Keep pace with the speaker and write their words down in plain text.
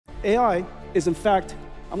AI is, in fact,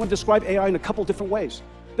 I'm going to describe AI in a couple different ways.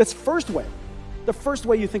 The first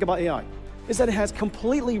way you think about AI is that it has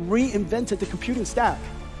completely reinvented the computing stack.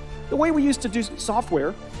 The way we used to do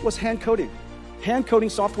software was hand coding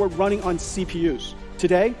software running on CPUs.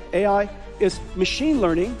 Today, AI is machine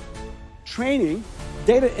learning, training,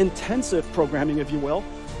 data-intensive programming, if you will,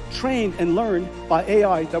 trained and learned by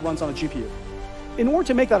AI that runs on a GPU. In order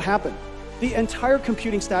to make that happen, the entire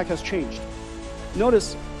computing stack has changed.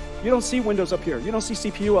 Notice, you don't see Windows up here. You don't see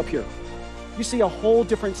CPU up here. You see a whole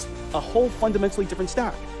fundamentally different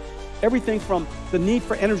stack. Everything from the need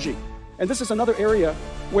for energy. And this is another area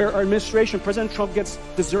where our administration, President Trump,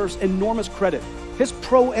 deserves enormous credit. His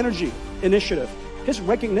pro-energy initiative, his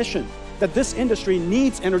recognition that this industry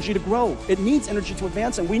needs energy to grow. It needs energy to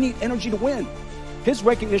advance, and we need energy to win. His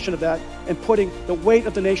recognition of that and putting the weight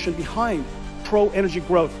of the nation behind pro-energy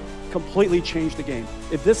growth completely changed the game.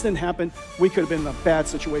 If this didn't happen, we could have been in a bad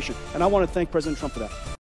situation. And I want to thank President Trump for that.